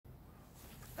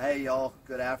Hey y'all,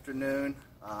 good afternoon.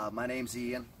 My name's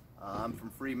Ian. I'm from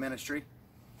Free Ministry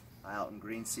out in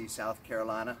Greensea, South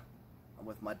Carolina. I'm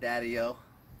with my daddy-o,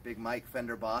 Big Mike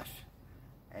Fenderbosh.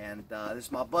 And this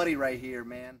is my buddy right here,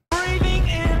 man. Breathing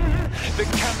in the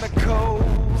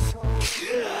chemicals.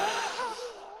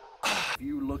 If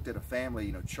you looked at a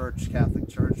family, church, Catholic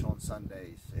church on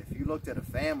Sundays, if you looked at a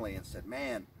family and said,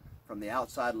 man, from the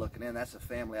outside looking in, that's a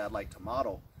family I'd like to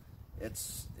model,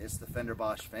 it's the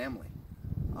Fenderbosh family.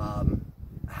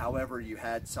 However, you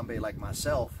had somebody like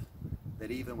myself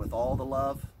that even with all the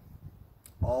love,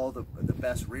 all the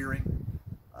best rearing,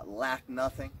 lacked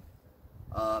nothing,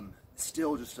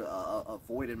 still just a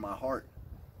void in my heart.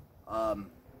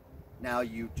 Now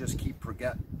you just keep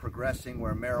progressing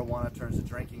where marijuana turns to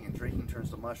drinking and drinking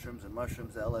turns to mushrooms and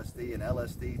mushrooms to LSD and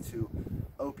LSD to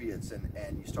opiates,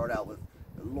 and you start out with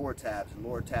Lortabs, and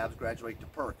Lortabs graduate to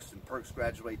perks, and perks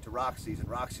graduate to Roxys, and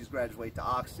Roxys graduate to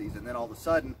Oxys, and then all of a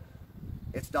sudden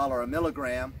it's $1 a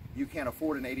milligram. You can't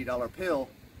afford an $80 pill,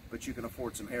 but you can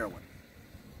afford some heroin.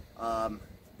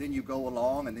 Then you go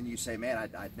along and then you say, man,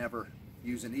 I'd never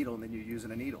use a needle, and then you're using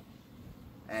a needle.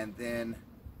 And then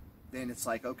it's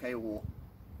like, okay, well,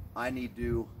 I need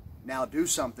to now do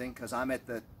something because I'm at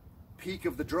the peak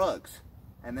of the drugs.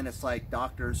 And then it's like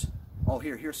doctors, oh,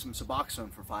 here's some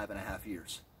Suboxone for 5.5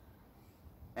 years.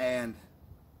 And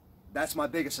that's my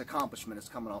biggest accomplishment, is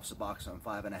coming off Suboxone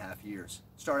 5.5 years.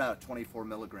 Start out at 24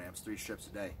 milligrams, 3 strips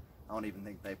a day. I don't even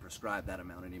think they prescribe that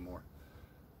amount anymore.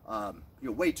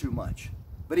 Way too much.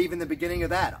 But even the beginning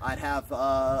of that, I'd have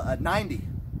a 90.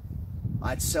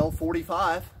 I'd sell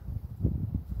 45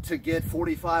 to get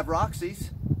 45 Roxys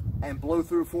and blow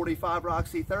through 45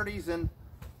 Roxy 30s in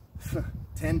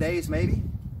 10 days maybe,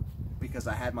 because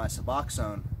I had my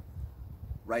Suboxone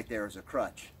right there as a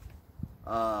crutch.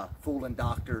 Fooling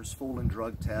doctors, fooling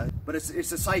drug tests. But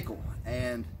it's a cycle.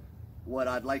 And what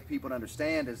I'd like people to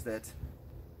understand is that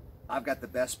I've got the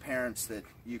best parents that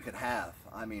you could have.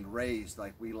 I mean, raised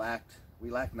like we lacked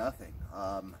nothing.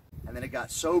 And then it got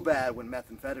so bad when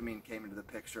methamphetamine came into the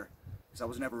picture, because I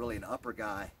was never really an upper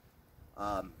guy.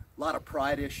 A lot of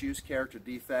pride issues, character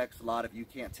defects, a lot of you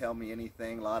can't tell me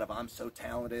anything, a lot of I'm so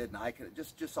talented and I could,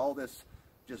 just all this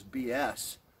just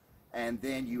BS. And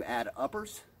then you add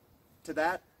uppers to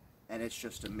that, and it's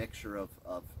just a mixture of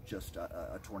just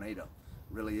a tornado.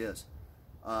 It really is.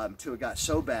 Till it got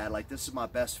so bad, like this is my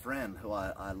best friend who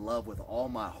I love with all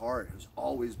my heart, who's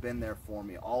always been there for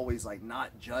me, always like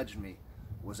not judged me,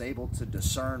 was able to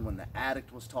discern when the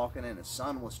addict was talking and his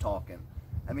son was talking.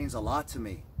 That means a lot to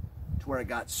me, to where it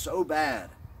got so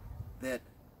bad that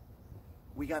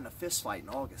we got in a fist fight in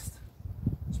August.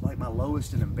 It's like my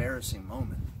lowest and embarrassing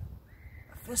moment.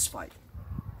 A fist fight.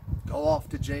 Go off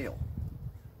to jail.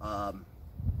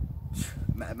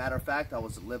 Matter of fact, I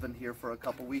was living here for a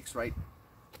couple weeks right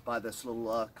by this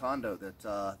little condo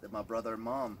that my brother and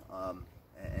mom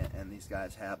and these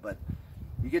guys have. But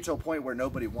you get to a point where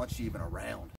nobody wants you even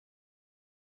around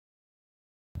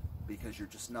because you're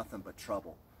just nothing but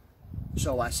trouble.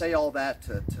 So I say all that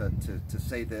to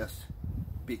say this: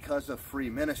 because of Free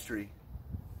Ministry,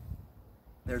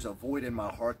 there's a void in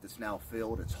my heart that's now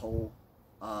filled. It's whole.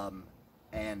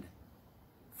 And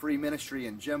Free Ministry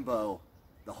and Jimbo,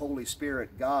 the Holy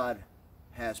Spirit, God,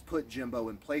 has put Jimbo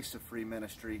in place of Free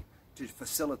Ministry to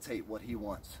facilitate what he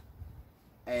wants.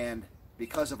 And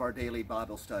because of our daily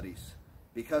Bible studies,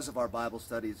 because of our Bible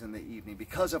studies in the evening,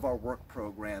 because of our work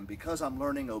program, because I'm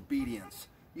learning obedience,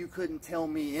 you couldn't tell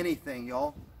me anything,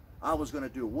 y'all. I was going to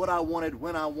do what I wanted,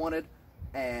 when I wanted,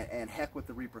 and heck with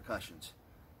the repercussions.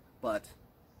 But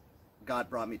God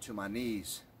brought me to my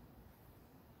knees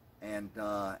and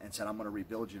said, I'm going to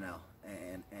rebuild you now.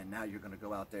 And now you're going to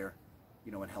go out there,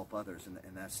 and help others, and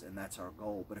that's our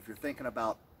goal. But if you're thinking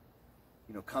about,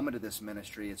 coming to this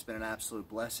ministry, it's been an absolute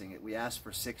blessing. We asked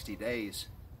for 60 days,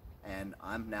 and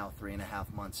I'm now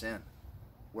 3.5 months in,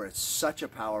 where it's such a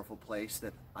powerful place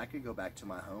that I could go back to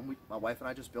my home. My wife and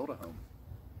I just built a home.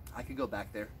 I could go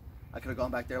back there. I could have gone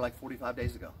back there like 45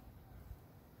 days ago.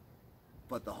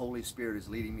 But the Holy Spirit is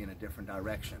leading me in a different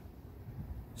direction.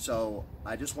 So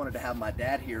I just wanted to have my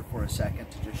dad here for a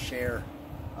second to just share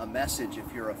a message.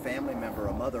 If you're a family member,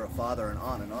 a mother, a father, an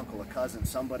aunt, an uncle, a cousin,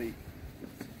 somebody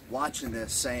watching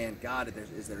this saying, God,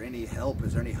 is there any help?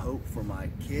 Is there any hope for my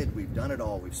kid? We've done it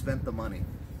all. We've spent the money.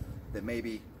 That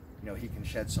maybe, he can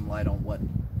shed some light on what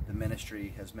the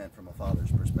ministry has meant from a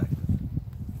father's perspective.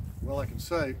 Well, I can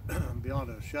say beyond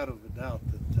a shadow of a doubt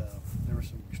that there were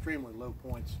some extremely low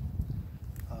points.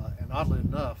 And oddly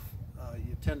enough,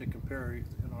 you tend to compare,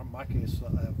 in my case,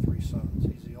 I have 3 sons.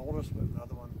 He's the oldest, but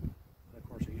another one, and of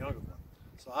course a younger one.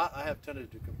 So I have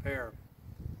tended to compare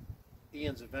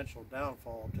Ian's eventual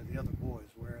downfall to the other boys,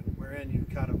 wherein you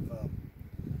kind of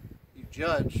you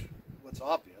judge what's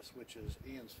obvious, which is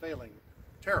Ian's failing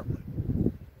terribly,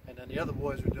 and then the other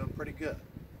boys are doing pretty good.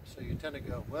 So you tend to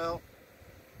go, well,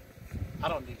 I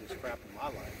don't need this crap in my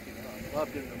life. You know, I've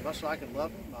loved him as much as I can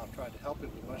love him. I've tried to help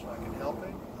him as much as I can help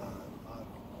him.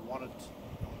 I wanted,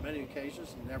 on many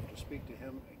occasions, never to speak to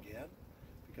him again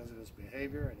because of his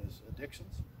behavior and his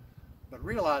addictions. But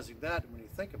realizing that, when you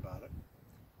think about it,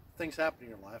 things happen in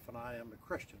your life, and I am a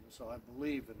Christian, so I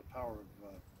believe in the power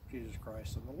of Jesus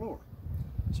Christ and the Lord.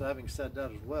 So having said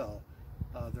that as well,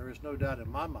 there is no doubt in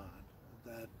my mind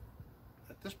that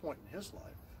at this point in his life,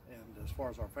 and as far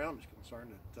as our family is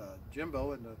concerned, that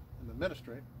Jimbo in the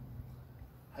ministry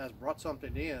has brought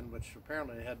something in which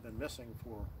apparently had been missing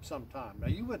for some time. Now,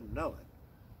 you wouldn't know it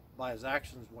by his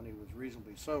actions when he was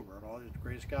reasonably sober and all. He was the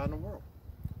greatest guy in the world.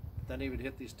 But then he would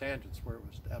hit these tangents where it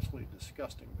was absolutely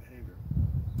disgusting behavior.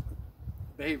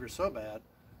 Behavior so bad,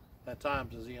 at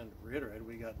times, as Ian reiterated,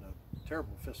 we got in a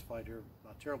terrible fist fight here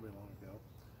not terribly long ago,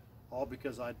 all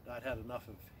because I'd had enough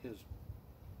of his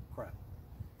crap.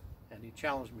 And he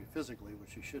challenged me physically,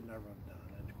 which he should never have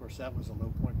done. And of course, that was a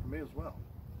low point for me as well.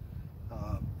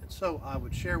 And so I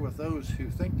would share with those who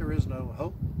think there is no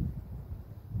hope,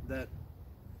 that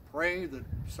pray that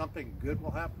something good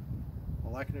will happen.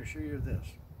 Well, I can assure you this.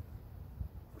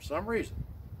 For some reason,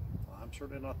 I'm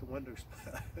certainly not the one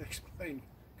to explain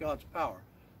God's power,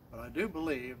 but I do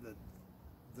believe that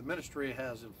the ministry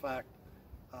has, in fact,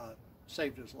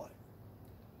 saved his life.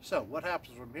 So what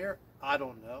happens from here, I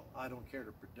don't know. I don't care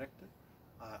to predict it.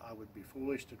 I would be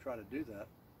foolish to try to do that.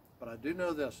 But I do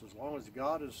know this: as long as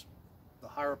God is the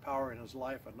higher power in his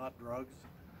life and not drugs,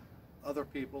 other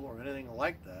people, or anything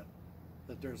like that,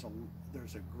 that there's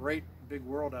a great big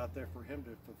world out there for him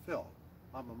to fulfill.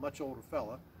 I'm a much older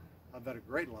fella. I've had a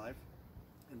great life,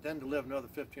 intend to live another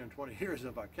 15 or 20 years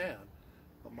if I can.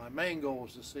 But my main goal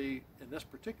is to see, in this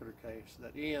particular case,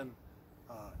 that Ian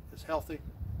is healthy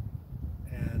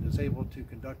and is able to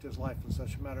conduct his life in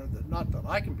such a manner that not that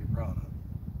I can be proud of,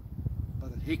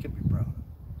 but that he can be proud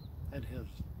of, and his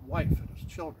wife and his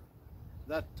children.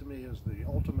 That, to me, is the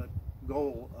ultimate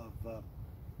goal of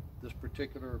this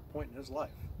particular point in his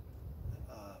life.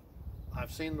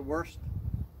 I've seen the worst.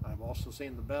 I've also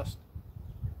seen the best.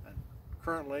 And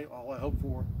currently, all I hope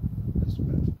for is the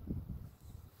best.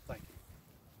 Thank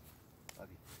you. Love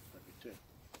you. Love you too.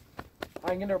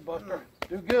 Hang in there, Buster.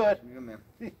 Do good. You're good,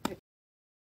 man.